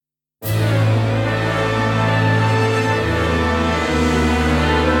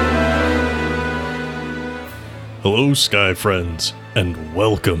Hello, Sky Friends, and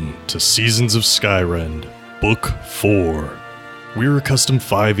welcome to Seasons of Skyrend, Book 4. We're a custom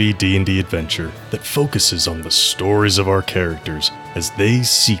 5e D&D adventure that focuses on the stories of our characters as they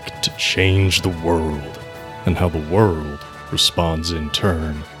seek to change the world, and how the world responds in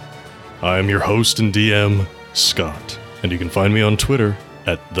turn. I am your host and DM, Scott, and you can find me on Twitter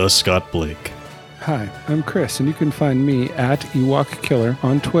at @TheScottBlake. Hi, I'm Chris, and you can find me at Ewok Killer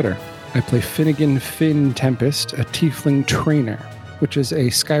on Twitter. I play Finnegan Finn Tempest, a Tiefling Trainer, which is a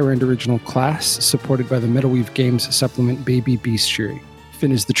Skyrend original class supported by the Metalweave Games supplement Baby Bestiary.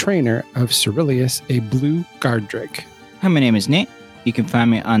 Finn is the trainer of Cerilius, a blue guard drake. Hi, my name is Nate. You can find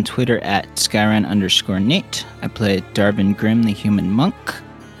me on Twitter at Skyren_Nate. I play Darvin Grimm, the human monk,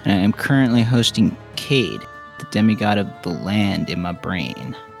 and I am currently hosting Cade, the demigod of the land in my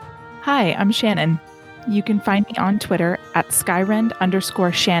brain. Hi, I'm Shannon. You can find me on Twitter at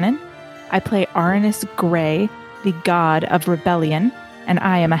Skyrend_Shannon. I play Aranus Grey, the god of rebellion, and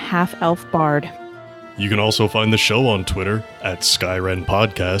I am a half-elf bard. You can also find the show on Twitter at Skyrend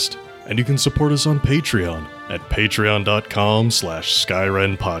Podcast, and you can support us on Patreon at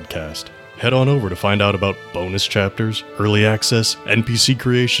patreon.com/Skyrend Podcast. Head on over to find out about bonus chapters, early access, NPC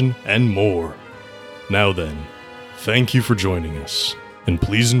creation, and more. Now then, thank you for joining us, and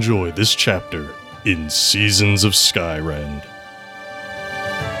please enjoy this chapter in Seasons of Skyrend.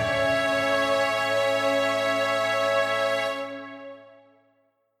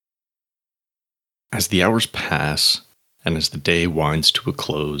 As the hours pass, and as the day winds to a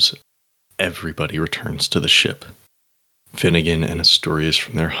close, everybody returns to the ship. Finnegan and Asturias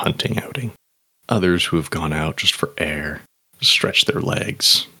from their hunting outing, others who have gone out just for air, to stretch their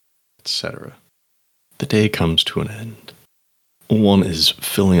legs, etc. The day comes to an end. One is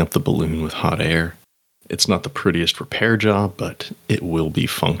filling up the balloon with hot air. It's not the prettiest repair job, but it will be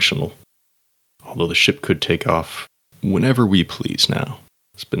functional. Although the ship could take off whenever we please now,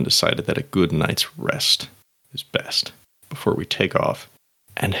 it's been decided that a good night's rest is best before we take off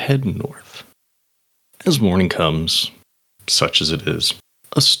and head north. As morning comes, such as it is,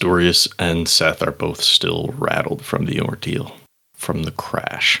 Asturias and Seth are both still rattled from the ordeal, from the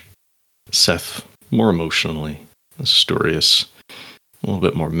crash. Seth more emotionally, Asturias a little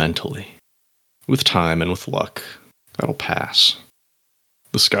bit more mentally. With time and with luck, that'll pass.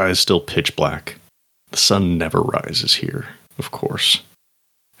 The sky is still pitch black. The sun never rises here, of course.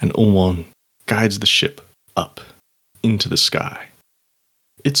 And Ulwan guides the ship up into the sky.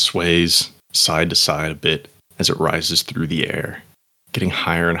 It sways side to side a bit as it rises through the air, getting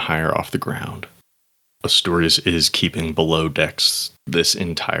higher and higher off the ground. Asturias is keeping below decks this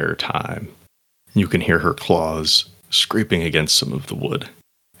entire time. You can hear her claws scraping against some of the wood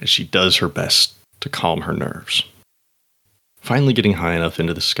as she does her best to calm her nerves. Finally getting high enough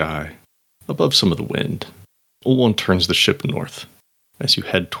into the sky, above some of the wind, Ulwan turns the ship north as you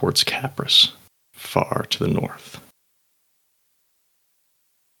head towards Capris, far to the north.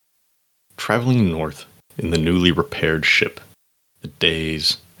 Traveling north in the newly repaired ship, the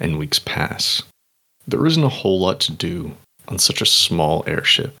days and weeks pass. There isn't a whole lot to do on such a small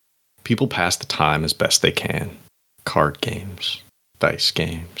airship. People pass the time as best they can. Card games, dice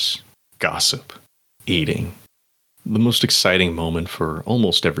games, gossip, eating. The most exciting moment for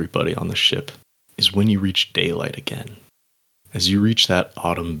almost everybody on the ship is when you reach daylight again. As you reach that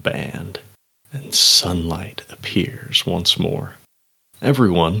autumn band, and sunlight appears once more.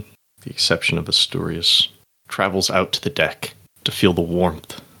 Everyone, with the exception of Asturias, travels out to the deck to feel the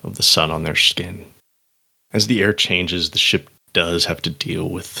warmth of the sun on their skin. As the air changes, the ship does have to deal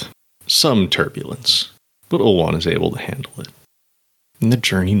with some turbulence, but Ulwan is able to handle it. And the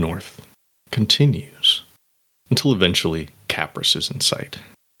journey north continues, until eventually Capris is in sight.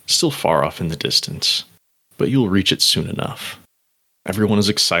 Still far off in the distance, but you'll reach it soon enough. Everyone is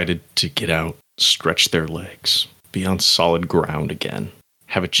excited to get out, stretch their legs, be on solid ground again,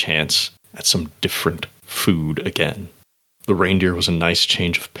 have a chance at some different food again. The reindeer was a nice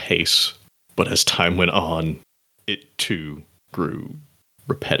change of pace, but as time went on, it too grew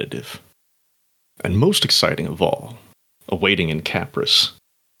repetitive. And most exciting of all, awaiting in Capris,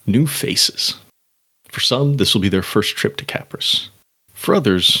 new faces. For some, this will be their first trip to Capris. For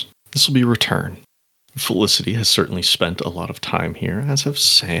others, this will be a return. Felicity has certainly spent a lot of time here, as have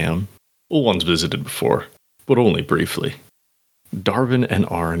Sam. Ulwan's visited before, but only briefly. Darvin and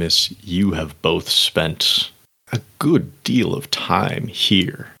Aranus, you have both spent a good deal of time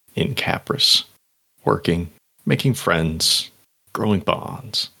here in Capris, working, making friends, growing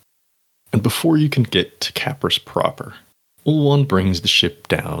bonds. And before you can get to Capris proper, Ulwan brings the ship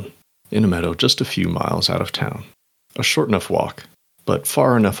down in a meadow just a few miles out of town. A short enough walk, but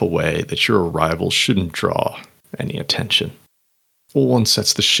far enough away that your arrival shouldn't draw any attention. One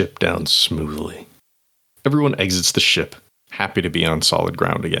sets the ship down smoothly. Everyone exits the ship, happy to be on solid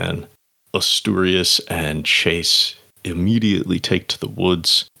ground again. Asturias and Chase immediately take to the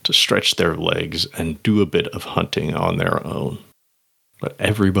woods to stretch their legs and do a bit of hunting on their own. But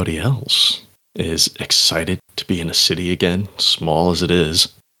everybody else is excited to be in a city again, small as it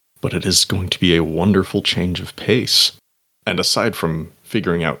is, but it is going to be a wonderful change of pace. And aside from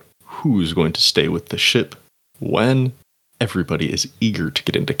figuring out who's going to stay with the ship, when, everybody is eager to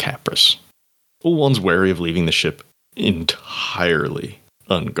get into Capris. One's wary of leaving the ship entirely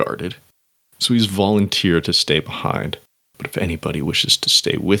unguarded, so he's volunteered to stay behind, but if anybody wishes to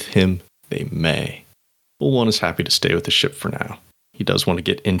stay with him, they may. One is happy to stay with the ship for now. He does want to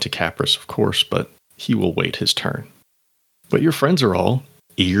get into Capris, of course, but he will wait his turn. But your friends are all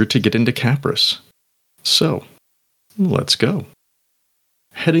eager to get into Capris. So, let's go.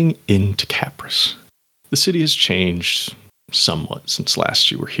 Heading into Capris. The city has changed somewhat since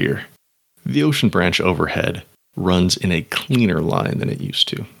last you were here. The ocean branch overhead runs in a cleaner line than it used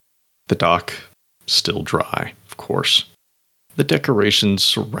to. The dock, still dry, of course. The decorations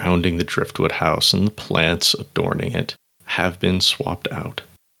surrounding the driftwood house and the plants adorning it have been swapped out.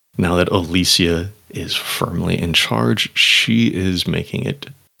 Now that Alicia is firmly in charge, she is making it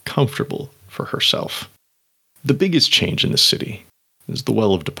comfortable for herself. The biggest change in the city is the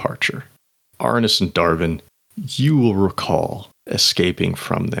Well of Departure. Arnis and Darvin, you will recall escaping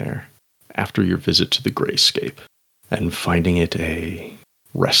from there after your visit to the Greyscape and finding it a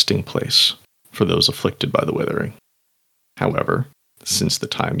resting place for those afflicted by the Withering. However, since the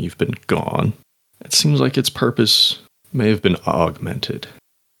time you've been gone, it seems like its purpose may have been augmented.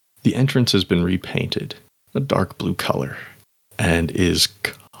 The entrance has been repainted a dark blue color and is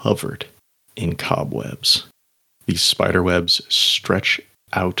covered in cobwebs. These spiderwebs stretch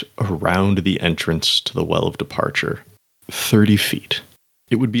out around the entrance to the Well of Departure, 30 feet.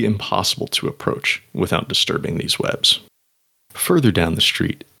 It would be impossible to approach without disturbing these webs. Further down the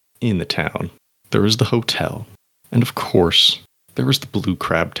street, in the town, there is the hotel, and of course, there is the Blue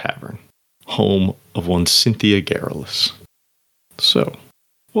Crab Tavern, home of one Cynthia Garrulus. So,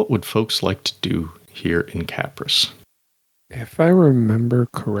 what would folks like to do here in Capris? If I remember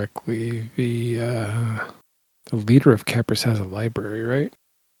correctly, the leader of Capris has a library, right?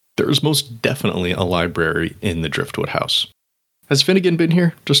 There is most definitely a library in the Driftwood House. Has Finnegan been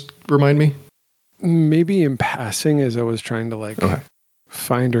here? Just remind me. Maybe in passing as I was trying to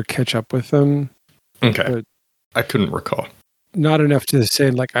find or catch up with them. Okay. But I couldn't recall. not enough to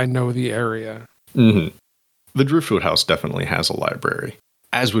say I know the area. Mm-hmm. The Driftwood House definitely has a library,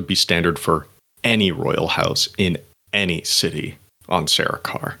 as would be standard for any royal house in any city on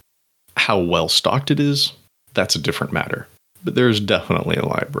Sarikar. How well stocked it is, that's a different matter. But there's definitely a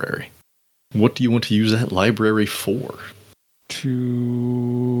library. What do you want to use that library for?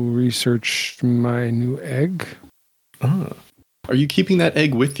 To research my new egg. Ah. Are you keeping that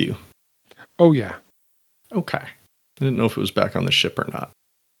egg with you? Oh, yeah. Okay. I didn't know if it was back on the ship or not.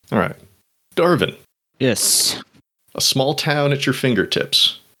 All right. Darvin, Yes. a small town at your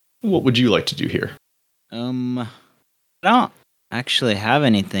fingertips. What would you like to do here? I don't actually have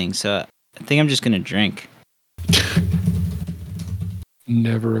anything, so I think I'm just gonna drink.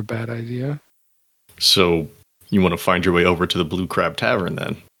 Never a bad idea. So, you want to find your way over to the Blue Crab Tavern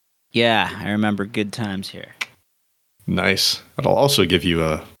then? Yeah, I remember good times here. Nice. That'll also give you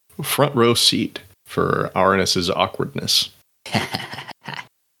a front row seat for Arnis's awkwardness.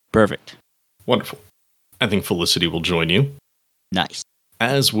 Perfect. Wonderful. I think Felicity will join you, Nice.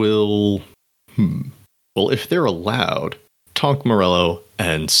 as will... Well, if they're allowed, Tonk Morello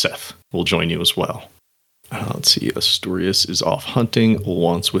and Seth will join you as well. Let's see, Asturias is off hunting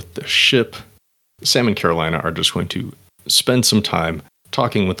once with the ship. Sam and Carolina are just going to spend some time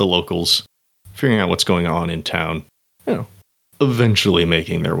talking with the locals, figuring out what's going on in town, eventually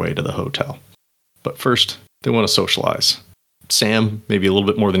making their way to the hotel. But first, they want to socialize. Sam, maybe a little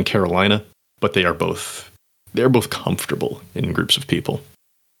bit more than Carolina, but they're both comfortable in groups of people.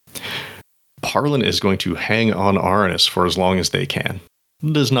 Parlin is going to hang on Arnis for as long as they can.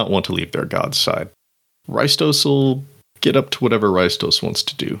 Does not want to leave their god's side. Rystos will get up to whatever Rystos wants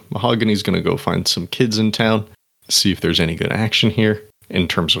to do. Mahogany's going to go find some kids in town, see if there's any good action here in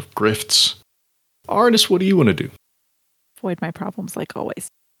terms of grifts. Arnis, what do you want to do? Avoid my problems like always.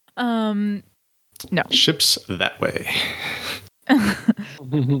 No. Ships that way.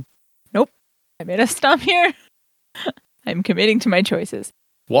 Nope. I made a stop here. I'm committing to my choices.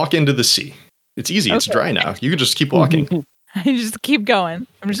 Walk into the sea. It's easy. It's Okay. dry now. You can just keep walking. I just keep going.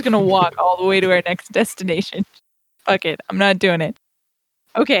 I'm just going to walk all the way to our next destination. Fuck it. I'm not doing it.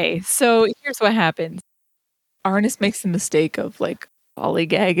 Okay, so here's what happens. Arnis makes the mistake of like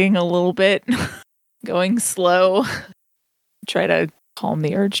lollygagging a little bit, going slow, try to calm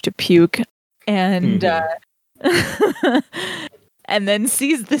the urge to puke, and and then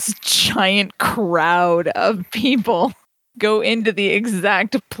sees this giant crowd of people go into the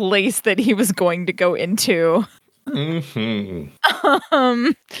exact place that he was going to go into. Mm-hmm.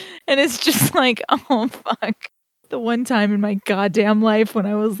 And it's just like, oh fuck. The one time in my goddamn life when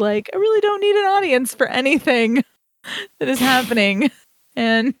I was like, I really don't need an audience for anything that is happening.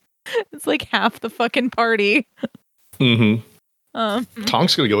 And it's like half the fucking party. Mm-hmm.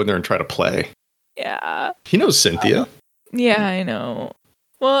 Tonk's gonna go in there and try to play. Yeah. He knows Cynthia. Yeah, I know.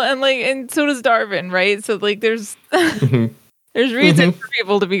 Well, and so does Darvin, right? So like there's there's reason for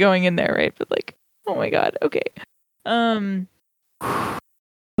people to be going in there, right? But like, oh my god, okay.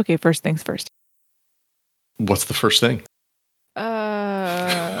 Okay, first things first. What's the first thing? I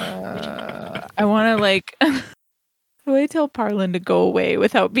want to like how do I tell Parlin to go away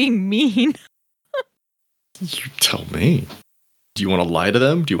without being mean? You tell me. Do you want to lie to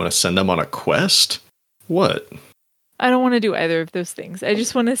them? Do you want to send them on a quest? What? I don't want to do either of those things. I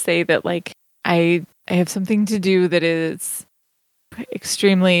just want to say that like I have something to do that is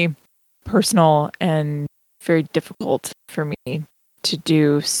extremely personal and very difficult for me to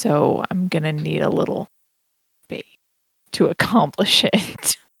do, so I'm going to need a little space to accomplish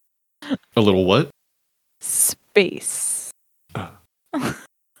it. A little what? Space. Of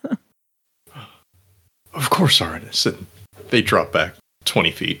course, Arnis. And they drop back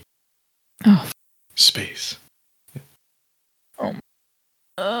 20 feet. Oh. Space.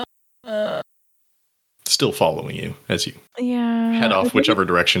 Still following you as you head off whichever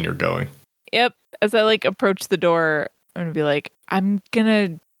direction you're going. Yep. As I like approach the door, I'm gonna be like, I'm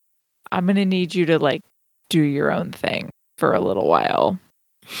gonna need you to like do your own thing for a little while.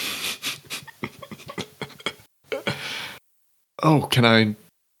 Oh, can I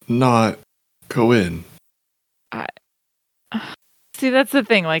not go in? See, that's the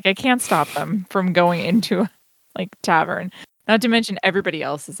thing. Like, I can't stop them from going into like tavern. Not to mention everybody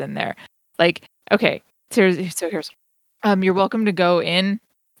else is in there. Like, okay, so here's you're welcome to go in.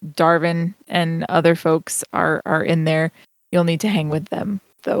 Darvin and other folks are in there. You'll need to hang with them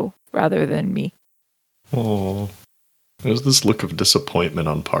though, rather than me. Oh, there's this look of disappointment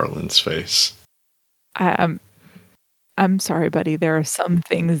on Parlin's face. I'm sorry, buddy. There are some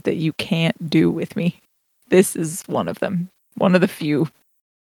things that you can't do with me. This is one of them. One of the few.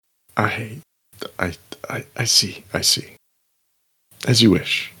 I see. As you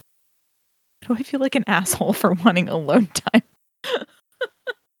wish. Do I feel like an asshole for wanting alone time? I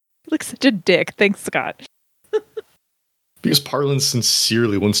feel like such a dick. Thanks, Scott. Because Parlin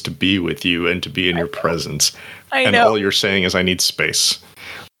sincerely wants to be with you and to be in your presence. I and know. all you're saying is, I need space.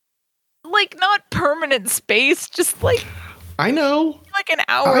 Like, not permanent space, just like... I know. Like an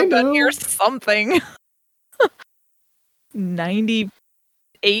hour, but here's something. 98%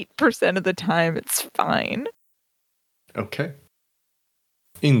 of the time, it's fine. Okay.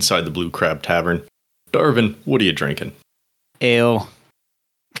 Inside the Blue Crab Tavern. Darvin, what are you drinking? Ale.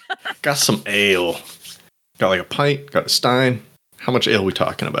 Got some ale. Got like a pint, got a stein. How much ale we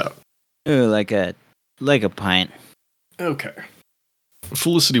talking about? Ooh, like a pint. Okay.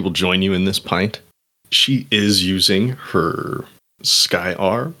 Felicity will join you in this pint. She is using her Sky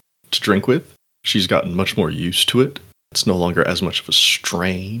R to drink with. She's gotten much more used to it. It's no longer as much of a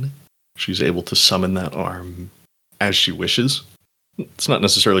strain. She's able to summon that arm as she wishes. It's not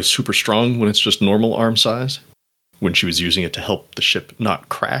necessarily super strong when it's just normal arm size. When she was using it to help the ship not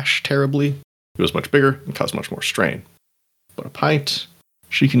crash terribly, it was much bigger and caused much more strain. But a pint,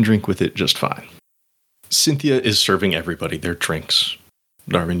 she can drink with it just fine. Cynthia is serving everybody their drinks.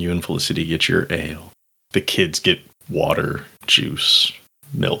 Darvin, you and Felicity get your ale. The kids get water, juice,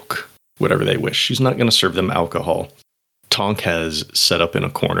 milk, whatever they wish. She's not going to serve them alcohol. Tonk has set up in a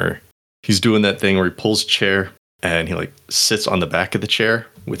corner. He's doing that thing where he pulls a chair and he like sits on the back of the chair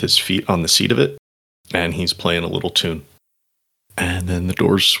with his feet on the seat of it. And he's playing a little tune. And then the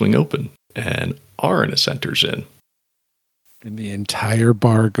doors swing open and Arnis enters in. And the entire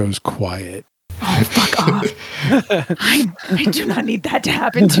bar goes quiet. Oh, fuck off. I do not need that to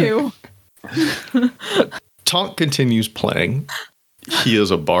happen too. Tonk continues playing. He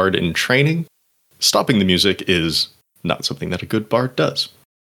is a bard in training. Stopping the music is not something that a good bard does.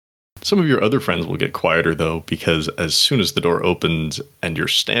 Some of your other friends will get quieter, though, because as soon as the door opens and you're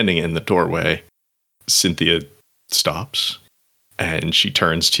standing in the doorway, Cynthia stops and she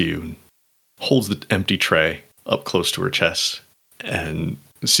turns to you and holds the empty tray up close to her chest and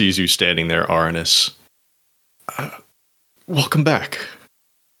sees you standing there, Arnis. Welcome back,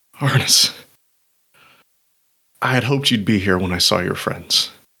 Arnis. I had hoped you'd be here when I saw your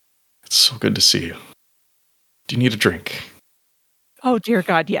friends. It's so good to see you. Do you need a drink? Oh, dear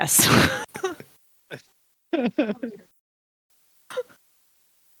God, yes.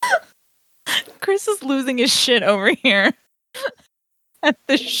 Chris is losing his shit over here at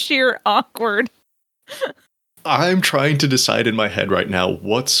the sheer awkward. I'm trying to decide in my head right now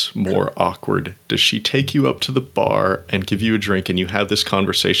what's more awkward. Does she take you up to the bar and give you a drink and you have this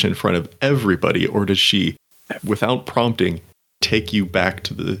conversation in front of everybody, or does she, without prompting, take you back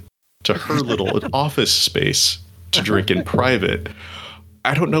to her little office space to drink in private?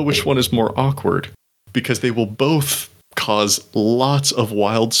 I don't know which one is more awkward, because they will both cause lots of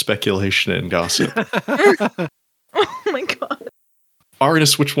wild speculation and gossip. Oh my God.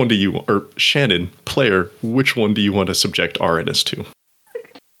 Aranus, which one do you, or Shannon, player, which one do you want to subject Aranus to?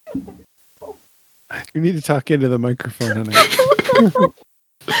 You need to talk into the microphone, honey.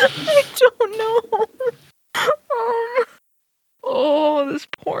 I don't know. Oh, this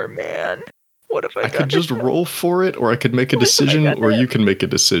poor man. What if I could just roll for it, or I could make a decision, or you can make a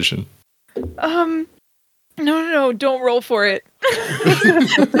decision. No, don't roll for it. Don't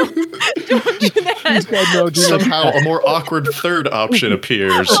do that. Somehow a more awkward third option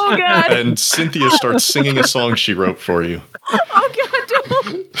appears. Oh, God. And Cynthia starts singing a song she wrote for you. Oh, God,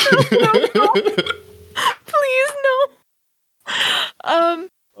 no. Please,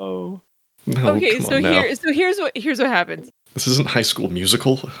 no. No, okay, so here's what happens. This isn't High School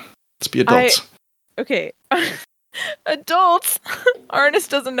Musical. Let's be adults. Okay. Adults. Arnis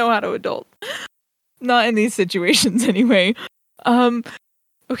doesn't know how to adult. Not in these situations anyway.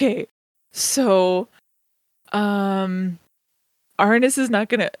 Okay. So Arnis is not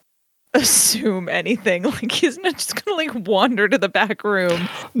gonna assume anything. Like, he's not just gonna like wander to the back room.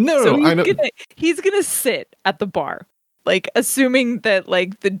 No, I know. He's gonna sit at the bar. Like, assuming that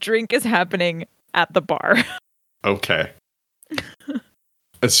like the drink is happening at the bar. Okay.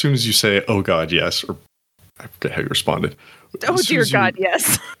 As soon as you say, "Oh God, yes," or I forget how you responded. Oh dear God,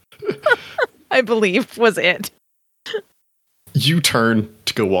 yes. I believe was it. You turn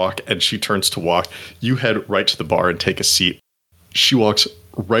to go walk, and she turns to walk. You head right to the bar and take a seat. She walks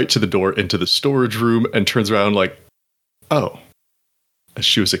right to the door into the storage room and turns around like, "Oh," as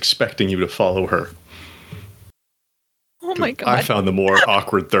she was expecting you to follow her. Oh my God. I found the more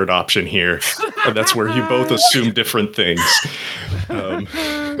awkward third option here. And that's where you both assume different things. Oh,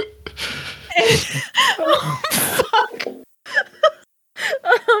 fuck.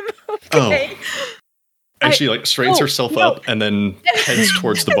 Okay. Oh. And she like straightens herself up and then heads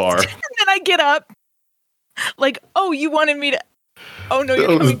towards the bar. And then I get up. Like, oh, you wanted me to... Oh, no,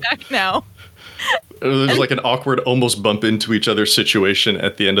 you're coming back now. There's like an awkward, almost bump into each other situation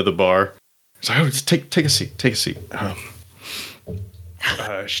at the end of the bar. It's like, oh, just take a seat. Take a seat.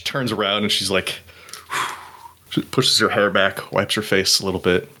 She turns around and she's like, she pushes her hair back, wipes her face a little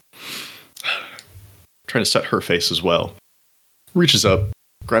bit, trying to set her face as well. Reaches up,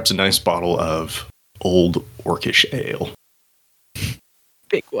 grabs a nice bottle of old orcish ale.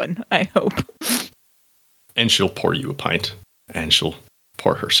 Big one, I hope. And she'll pour you a pint, and she'll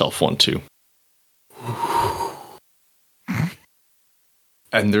pour herself one too.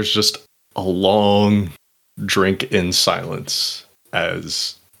 And there's just a long drink in silence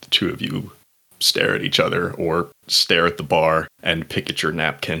as the two of you stare at each other or stare at the bar and pick at your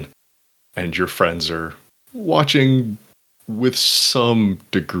napkin. And your friends are watching with some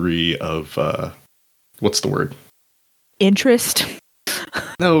degree of, what's the word? Interest?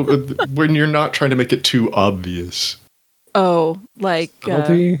 No, when you're not trying to make it too obvious. Oh, like...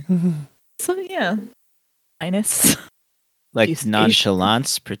 Subtlety? So, yeah. Minus. Like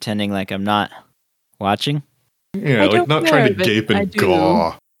nonchalance, pretending like I'm not watching? Yeah, like not trying to gape and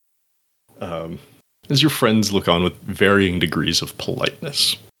gaw. As your friends look on with varying degrees of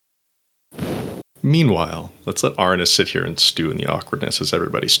politeness. Meanwhile, let's let Arnis sit here and stew in the awkwardness as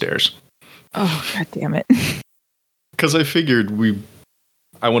everybody stares. Oh, God damn it. Because I figured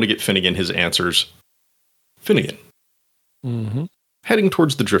I want to get Finnegan his answers. Finnegan. Mm-hmm. Heading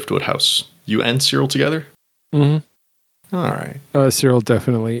towards the Driftwood house. You and Cyril together? Mm-hmm. All right. Cyril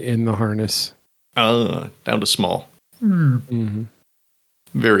definitely in the harness. Down to small. Mm-hmm.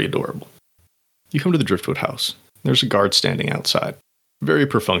 Very adorable. You come to the Driftwood house. There's a guard standing outside. Very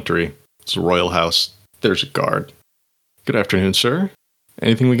perfunctory. It's a royal house. There's a guard. Good afternoon, sir.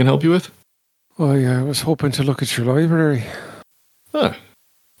 Anything we can help you with? Oh, yeah, I was hoping to look at your library. Huh.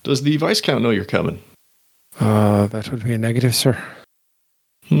 Does the Viscount know you're coming? That would be a negative, sir.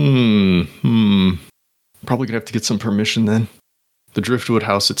 Probably gonna have to get some permission then. The Driftwood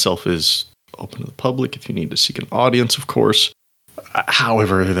house itself is open to the public if you need to seek an audience, of course.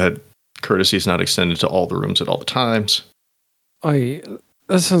 However, that courtesy is not extended to all the rooms at all the times.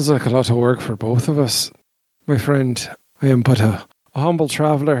 That sounds like a lot of work for both of us. My friend, I am but a humble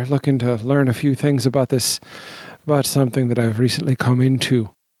traveler looking to learn a few things about something that I've recently come into.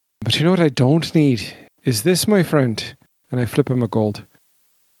 But you know what I don't need is this, my friend. And I flip him a gold.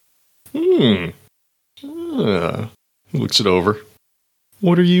 Looks it over.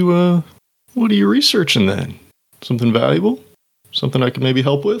 What are you researching then? Something valuable? Something I can maybe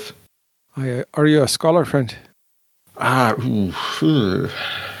help with? Are you a scholar, friend? In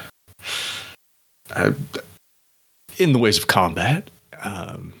the ways of combat.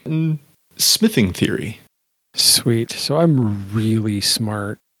 Smithing theory. Sweet. So I'm really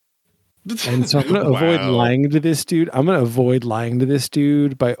smart. And so I'm going to avoid lying to this dude. I'm going to avoid lying to this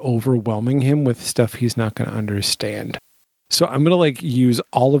dude by overwhelming him with stuff he's not going to understand. So I'm going to use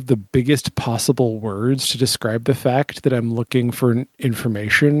all of the biggest possible words to describe the fact that I'm looking for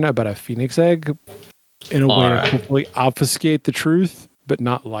information about a phoenix egg in a way to hopefully obfuscate the truth, but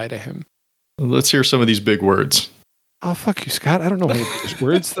not lie to him. Let's hear some of these big words. Oh, fuck you, Scott. I don't know what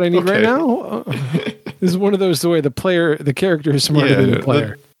words that I need right now. This is one of those, the way the character is smarter than the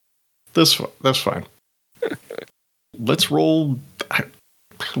player. That's fine. Let's roll.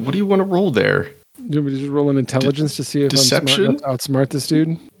 What do you want to roll there? You want me to just roll an intelligence to see if deception? I'm smart enough to outsmart this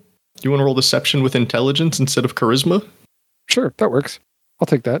dude? You want to roll deception with intelligence instead of charisma? Sure, that works. I'll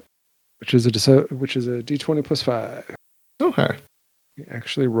take that. Which is a D20 plus 5. Okay. You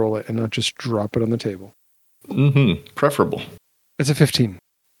actually roll it and not just drop it on the table. Preferable. It's a 15.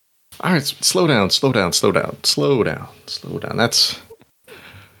 All right, slow down. That's a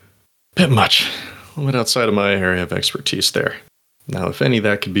bit much. A little bit outside of my area of expertise there. Now, if any,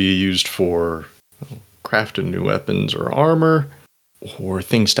 that could be used for crafting new weapons or armor, or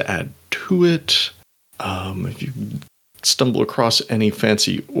things to add to it. If you stumble across any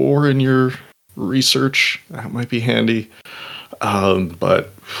fancy ore in your research, that might be handy.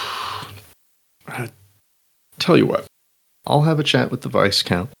 But I tell you what, I'll have a chat with the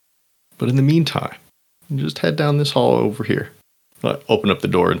Viscount. But in the meantime, just head down this hall over here. Open up the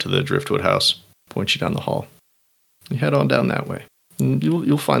door into the Driftwood house. Point you down the hall. You head on down that way. And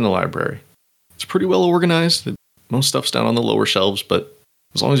you'll find the library. It's pretty well organized. Most stuff's down on the lower shelves, but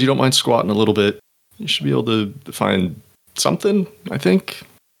as long as you don't mind squatting a little bit, you should be able to find something, I think.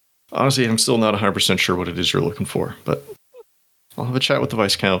 Honestly, I'm still not 100% sure what it is you're looking for, but I'll have a chat with the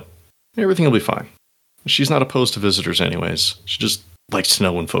Viscount. Everything will be fine. She's not opposed to visitors anyways. She just likes to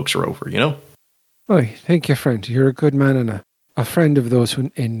know when folks are over, you know? Oh, thank you, friend. You're a good man and a friend of those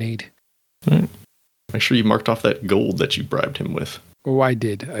in need. All right. Make sure you marked off that gold that you bribed him with. Oh, I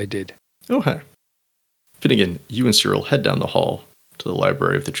did. Okay. Finnegan, you and Cyril head down the hall to the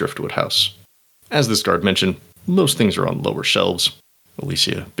library of the Driftwood house. As this guard mentioned, most things are on lower shelves.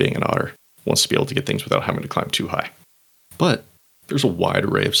 Alicia, being an otter, wants to be able to get things without having to climb too high. But there's a wide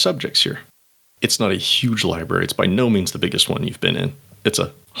array of subjects here. It's not a huge library. It's by no means the biggest one you've been in. It's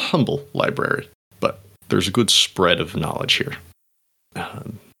a humble library, but there's a good spread of knowledge here.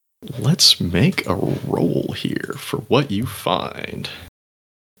 Let's make a roll here for what you find.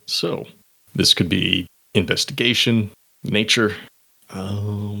 So, this could be investigation, nature,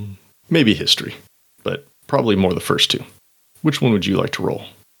 maybe history, but probably more the first two. Which one would you like to roll?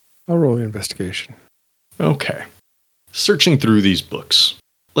 I'll roll investigation. Okay. Searching through these books.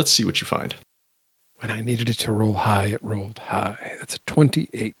 Let's see what you find. When I needed it to roll high, it rolled high. That's a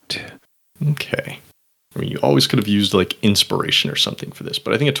 28. Okay. I mean, you always could have used inspiration or something for this,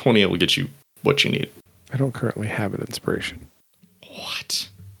 but I think a 28 will get you what you need. I don't currently have an inspiration. What?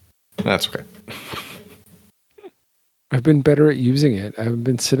 That's okay. I've been better at using it. I haven't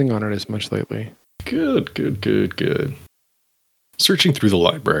been sitting on it as much lately. Good. Searching through the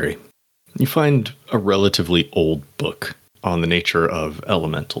library, you find a relatively old book on the nature of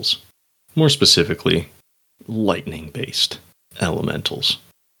elementals. More specifically, lightning-based elementals.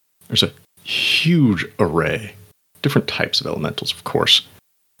 There's a huge array, different types of elementals, of course,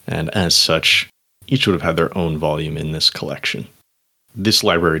 and as such, each would have had their own volume in this collection. This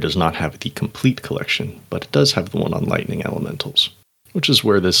library does not have the complete collection, but it does have the one on lightning elementals, which is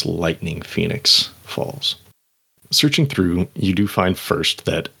where this lightning phoenix falls. Searching through, you do find first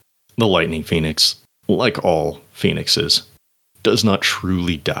that the lightning phoenix, like all phoenixes, does not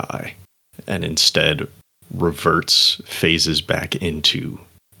truly die, and instead phases back into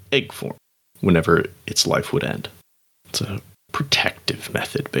egg form whenever its life would end. It's a protective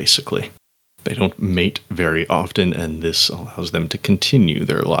method, basically. They don't mate very often, and this allows them to continue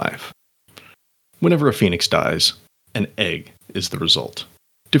their life. Whenever a phoenix dies, an egg is the result.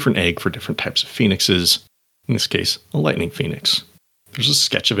 Different egg for different types of phoenixes. In this case, a lightning phoenix. There's a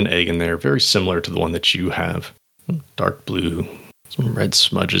sketch of an egg in there, very similar to the one that you have. Dark blue, some red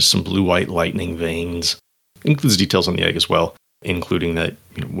smudges, some blue-white lightning veins. Includes details on the egg as well, including that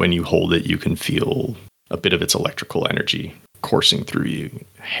when you hold it, you can feel a bit of its electrical energy coursing through you.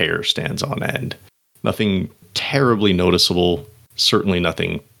 Hair stands on end. Nothing terribly noticeable, certainly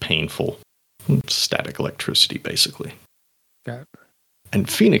nothing painful. Static electricity, basically. Got it. And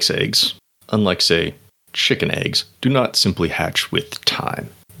phoenix eggs, unlike, say, chicken eggs, do not simply hatch with time.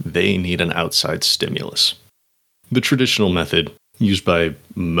 They need an outside stimulus. The traditional method used by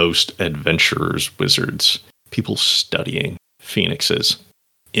most adventurers, wizards, people studying phoenixes,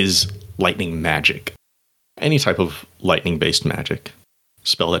 is lightning magic. Any type of lightning-based magic,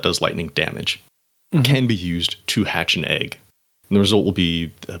 spell that does lightning damage, can be used to hatch an egg. And the result will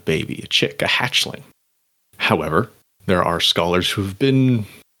be a baby, a chick, a hatchling. However, there are scholars who have been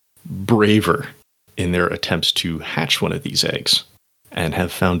braver in their attempts to hatch one of these eggs and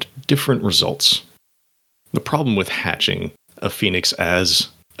have found different results. The problem with hatching a phoenix as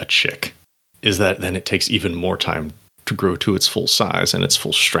a chick is that then it takes even more time to grow to its full size and its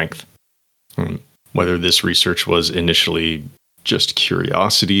full strength. Whether this research was initially just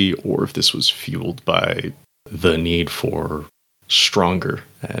curiosity or if this was fueled by the need for stronger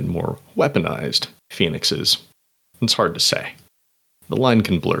and more weaponized phoenixes, it's hard to say. The line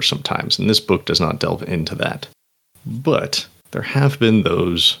can blur sometimes, and this book does not delve into that. But there have been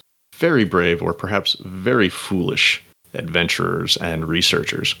those very brave or perhaps very foolish adventurers and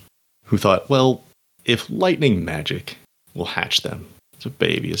researchers who thought, well, if lightning magic will hatch them as a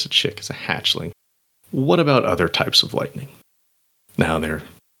baby, as a chick, as a hatchling, what about other types of lightning? Now, there have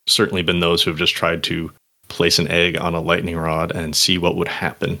certainly been those who have just tried to place an egg on a lightning rod and see what would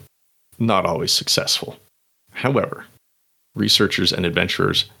happen. Not always successful. However, researchers and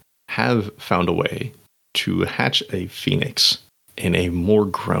adventurers have found a way to hatch a phoenix in a more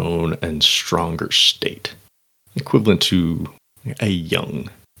grown and stronger state, equivalent to a young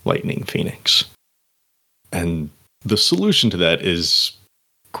lightning phoenix. And the solution to that is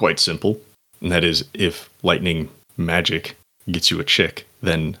quite simple, and that is if lightning magic gets you a chick,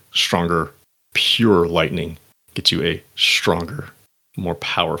 then stronger, pure lightning gets you a stronger, more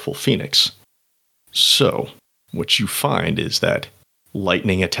powerful phoenix. So, what you find is that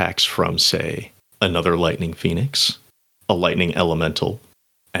lightning attacks from, say, another lightning phoenix, a lightning elemental,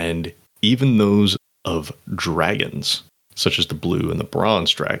 and even those of dragons, such as the blue and the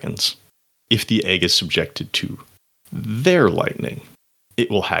bronze dragons, if the egg is subjected to their lightning, it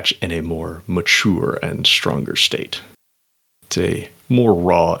will hatch in a more mature and stronger state. It's a more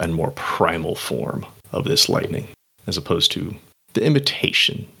raw and more primal form of this lightning, as opposed to the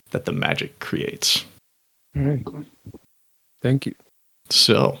imitation that the magic creates. All right. Thank you.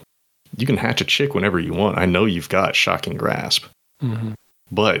 So, you can hatch a chick whenever you want. I know you've got Shocking Grasp.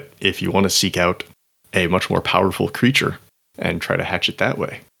 But if you want to seek out a much more powerful creature and try to hatch it that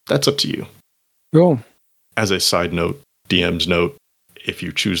way, that's up to you. Cool. As a side note, DM's note, if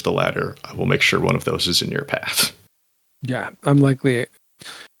you choose the latter, I will make sure one of those is in your path. Yeah, I'm likely.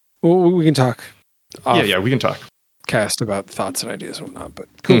 Well, we can talk. Yeah, we can talk. Cast about thoughts and ideas and whatnot, but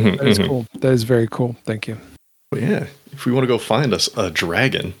cool. That is cool. That is very cool. Thank you. But yeah, if we want to go find us a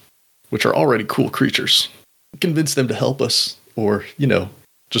dragon, which are already cool creatures, convince them to help us, or,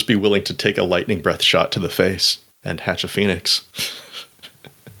 just be willing to take a lightning breath shot to the face and hatch a phoenix.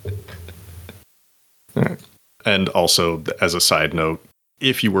 All right. And also, as a side note,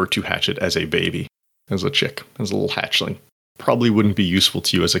 if you were to hatch it as a baby, as a chick, as a little hatchling, probably wouldn't be useful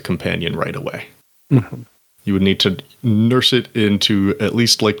to you as a companion right away. Mm-hmm. You would need to nurse it into at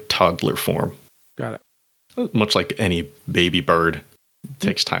least like toddler form. Got it. Much like any baby bird, it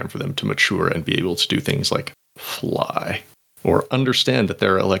takes time for them to mature and be able to do things like fly or understand that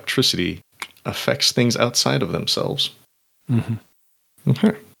their electricity affects things outside of themselves. Mm-hmm.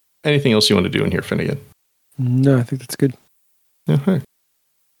 Okay. Anything else you want to do in here, Finnegan? No, I think that's good. Okay.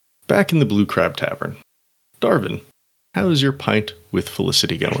 Back in the Blue Crab Tavern. Darvin, how is your pint with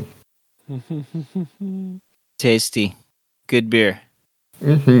Felicity going? Tasty. Good beer.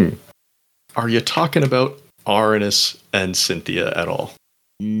 Are you talking about Aranus and Cynthia at all?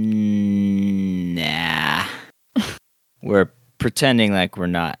 Nah. We're pretending like we're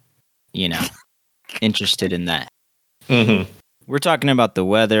not, interested in that. We're talking about the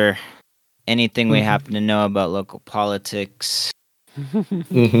weather, anything we happen to know about local politics,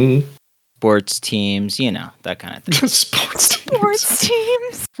 sports teams, that kind of thing. Sports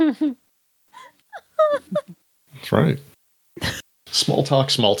teams. That's right. Small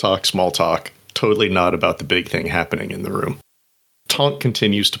talk. Totally not about the big thing happening in the room. Tonk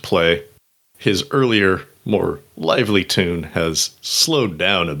continues to play His earlier, more lively tune has slowed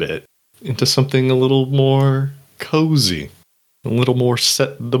down a bit into something a little more cozy, a little more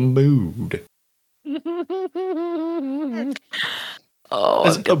set the mood. Oh,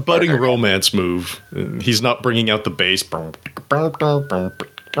 As a budding romance move, he's not bringing out the bass. It's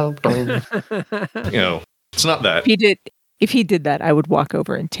not that. If he did that, I would walk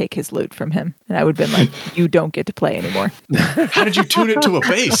over and take his lute from him, and I would have been like, "You don't get to play anymore." How did you tune it to a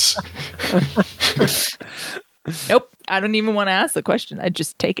bass? Nope, I don't even want to ask the question. I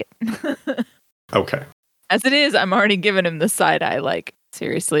just take it. Okay. As it is, I'm already giving him the side eye. Like,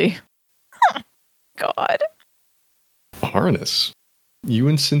 seriously, God. Harness. You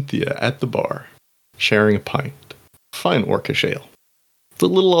and Cynthia at the bar, sharing a pint. Fine orcish ale. It's a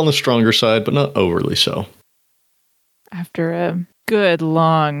little on the stronger side, but not overly so. After a good,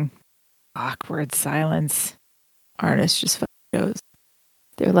 long, awkward silence, Arnis just fucking goes.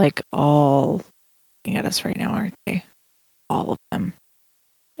 They're like all looking at us right now, aren't they? All of them.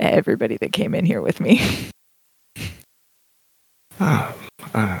 Everybody that came in here with me. I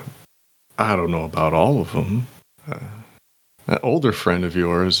don't know about all of them. That older friend of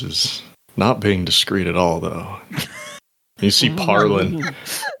yours is not being discreet at all, though. You see Parlin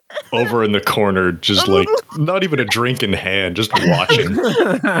over in the corner, just like, not even a drink in hand, just watching.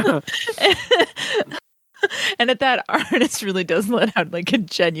 And at that, Arnis really does let out like a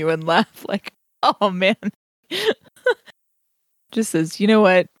genuine laugh, like, oh man. Just says, you know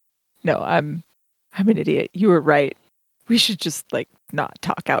what? No, I'm an idiot. You were right. We should just like not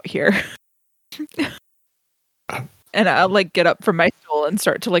talk out here. And I'll like get up from my stool and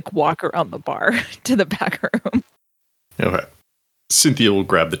start to like walk around the bar to the back room. Okay. Cynthia will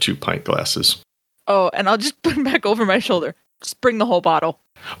grab the 2 pint glasses. Oh, and I'll just put them back over my shoulder. Just bring the whole bottle.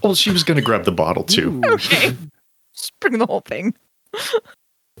 Oh, she was going to grab the bottle too. Ooh. Okay. Just bring the whole thing.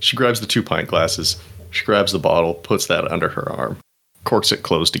 She grabs the 2 pint glasses. She grabs the bottle, puts that under her arm, corks it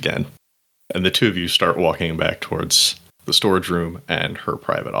closed again. And the two of you start walking back towards the storage room and her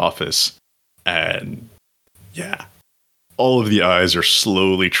private office. And yeah, all of the eyes are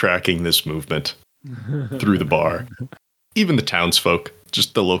slowly tracking this movement through the bar. Even the townsfolk,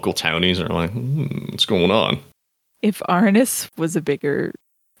 just the local townies, are like, what's going on? If Arnis was a bigger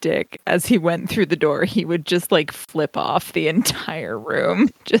dick, as he went through the door, he would just like flip off the entire room.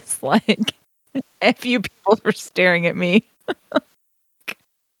 Just like a few people were staring at me.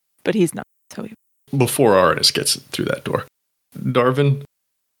 But he's not. So Before Arnis gets through that door, Darvin,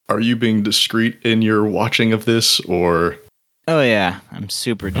 are you being discreet in your watching of this, or? Oh yeah, I'm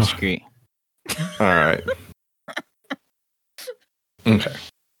super discreet. All right. Okay.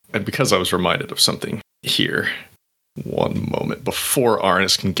 And because I was reminded of something here, one moment before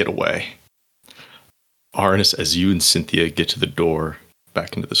Arnis can get away. Arnis, as you and Cynthia get to the door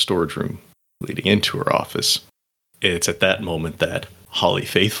back into the storage room leading into her office, it's at that moment that Holly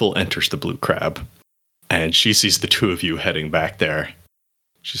Faithful enters the Blue Crab, and she sees the two of you heading back there.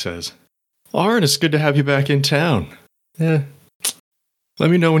 She says, Arnis, good to have you back in town. Yeah.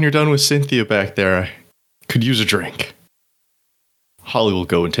 Let me know when you're done with Cynthia back there. I could use a drink. Holly will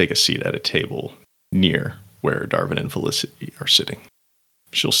go and take a seat at a table near where Darvin and Felicity are sitting.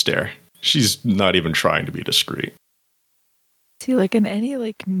 She'll stare. She's not even trying to be discreet. see, like in any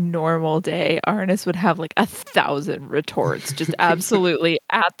like normal day, Arnis would have like 1,000 retorts, just absolutely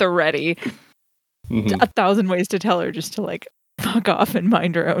at the ready. Mm-hmm. 1,000 ways to tell her just to like fuck off and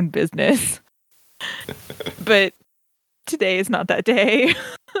mind her own business. But today is not that day.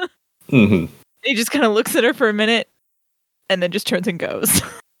 Mm-hmm. He just kind of looks at her for a minute and then just turns and goes.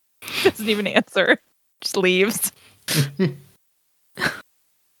 Doesn't even answer. Just leaves.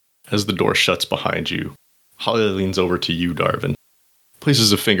 As the door shuts behind you, Holly leans over to you, Darvin,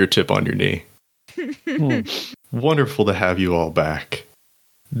 places a fingertip on your knee. Wonderful to have you all back.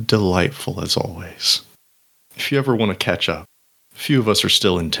 Delightful as always. If you ever want to catch up, a few of us are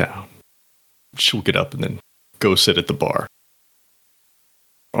still in town. She'll get up and then go sit at the bar.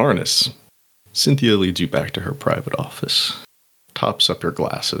 Arnis, Cynthia leads you back to her private office, tops up your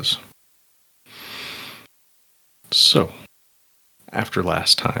glasses. So, after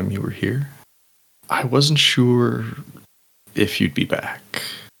last time you were here, I wasn't sure if you'd be back.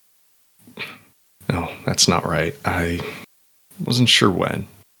 No, that's not right. I wasn't sure when.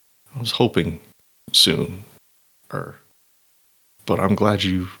 I was hoping soon. But I'm glad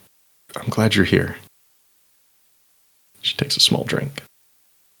you're here. She takes a small drink.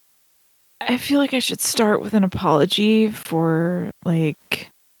 I feel like I should start with an apology for like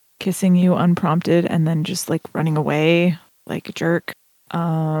kissing you unprompted and then just like running away like a jerk.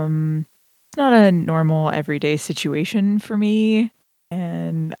 It's not a normal everyday situation for me,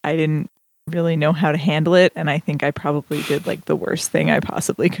 and I didn't really know how to handle it, and I think I probably did like the worst thing I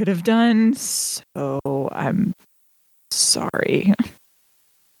possibly could have done. So I'm sorry.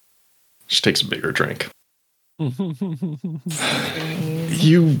 She takes a bigger drink. You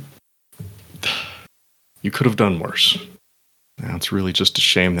could have done worse. Now it's really just a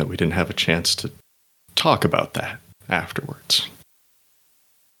shame that we didn't have a chance to talk about that afterwards.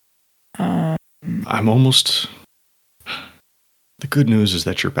 I'm almost... The good news is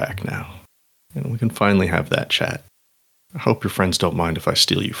that you're back now, and we can finally have that chat. I hope your friends don't mind if I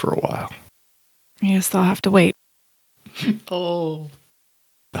steal you for a while. I guess they'll have to wait. Oh.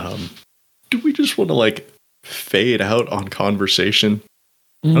 Do we just want to, like, fade out on conversation?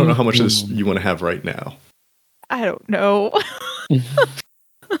 I don't know how much of this you want to have right now. I don't know. I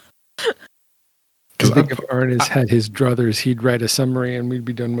think if Arnis had his druthers, he'd write a summary and we'd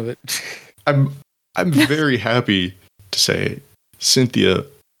be done with it. I'm very happy to say Cynthia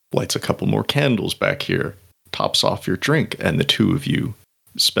lights a couple more candles back here, tops off your drink, and the two of you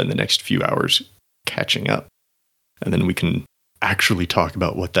spend the next few hours catching up. And then we can actually talk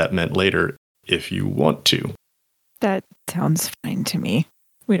about what that meant later if you want to. That sounds fine to me.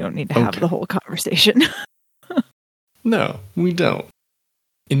 We don't need to have the whole conversation. No, we don't.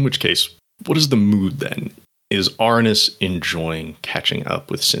 In which case, what is the mood then? Is Arnis enjoying catching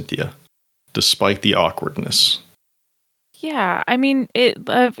up with Cynthia, despite the awkwardness? Yeah, I mean, and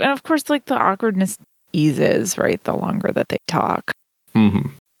of course, like, the awkwardness eases, right, the longer that they talk. Mm-hmm.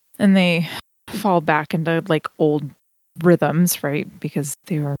 And they fall back into, like, old rhythms, right, because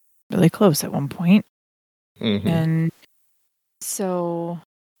they were really close at one point. Mm-hmm. And so,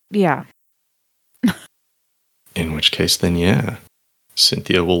 yeah. In which case, then, yeah,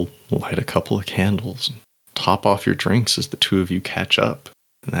 Cynthia will light a couple of candles and top off your drinks as the two of you catch up.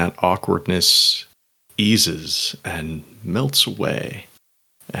 And that awkwardness eases and melts away.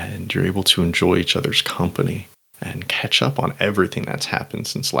 And you're able to enjoy each other's company and catch up on everything that's happened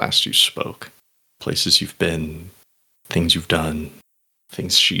since last you spoke. Places you've been, things you've done,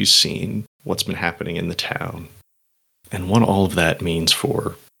 things she's seen, what's been happening in the town, and what all of that means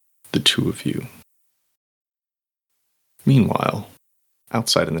for the two of you. Meanwhile,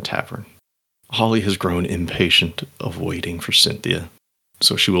 outside in the tavern, Holly has grown impatient of waiting for Cynthia,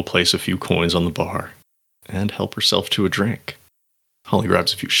 so she will place a few coins on the bar and help herself to a drink. Holly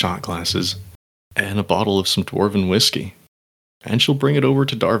grabs a few shot glasses and a bottle of some dwarven whiskey, and she'll bring it over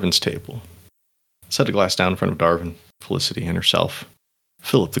to Darvin's table. Set a glass down in front of Darvin, Felicity, and herself.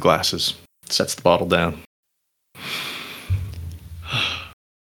 Fill up the glasses, sets the bottle down.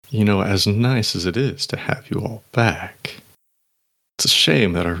 You know, as nice as it is to have you all back, it's a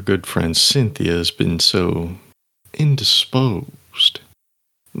shame that our good friend Cynthia has been so indisposed.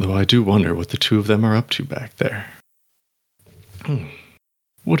 Though I do wonder what the two of them are up to back there.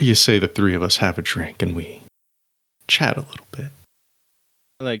 What do you say the three of us have a drink and we chat a little bit?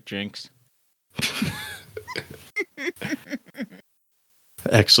 I like drinks.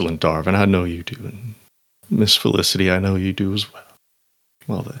 Excellent, Darvin. I know you do. And Miss Felicity, I know you do as well.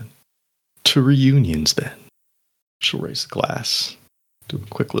 Well then, to reunions then. She'll raise the glass, do a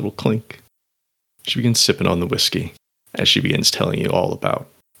quick little clink. She begins sipping on the whiskey as she begins telling you all about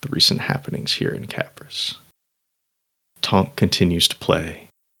the recent happenings here in Capris. Tonk continues to play.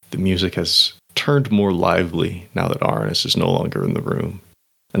 The music has turned more lively now that Arnis is no longer in the room,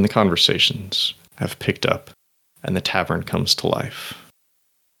 and the conversations have picked up, and the tavern comes to life.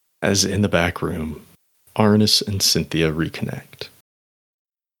 As in the back room, Arnis and Cynthia reconnect.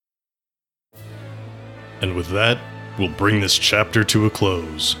 And with that, we'll bring this chapter to a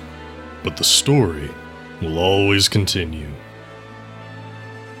close. But the story will always continue.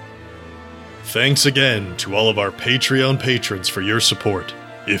 Thanks again to all of our Patreon patrons for your support.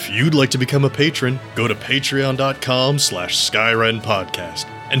 If you'd like to become a patron, go to patreon.com/SkyrenPodcast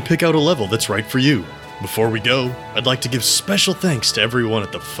and pick out a level that's right for you. Before we go, I'd like to give special thanks to everyone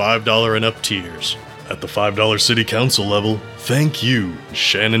at the $5 and up tiers. At the $5 City Council level, thank you,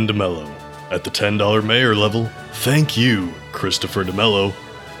 Shannon DeMello. At the $10 Mayor level, thank you, Christopher DeMello.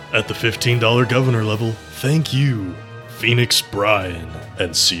 At the $15 Governor level, thank you, Phoenix Bryan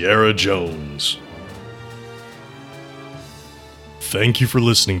and Sierra Jones. Thank you for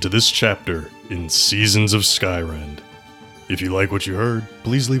listening to this chapter in Seasons of Skyrend. If you like what you heard,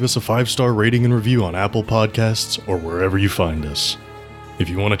 please leave us a 5-star rating and review on Apple Podcasts or wherever you find us. If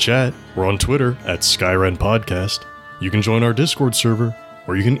you want to chat, we're on Twitter at Skyrend Podcast. You can join our Discord server,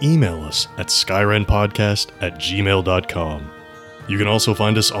 or you can email us at skyrendpodcast@gmail.com. You can also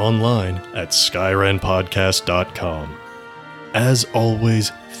find us online at skyrendpodcast.com. As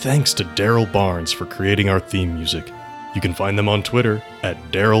always, thanks to Daryl Barnes for creating our theme music. You can find them on Twitter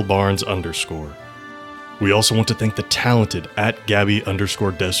at DarylBarnes_. We also want to thank the talented at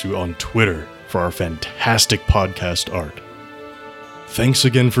Gabby_Desu on Twitter for our fantastic podcast art. Thanks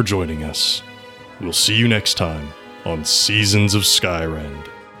again for joining us. We'll see you next time on Seasons of Skyrend.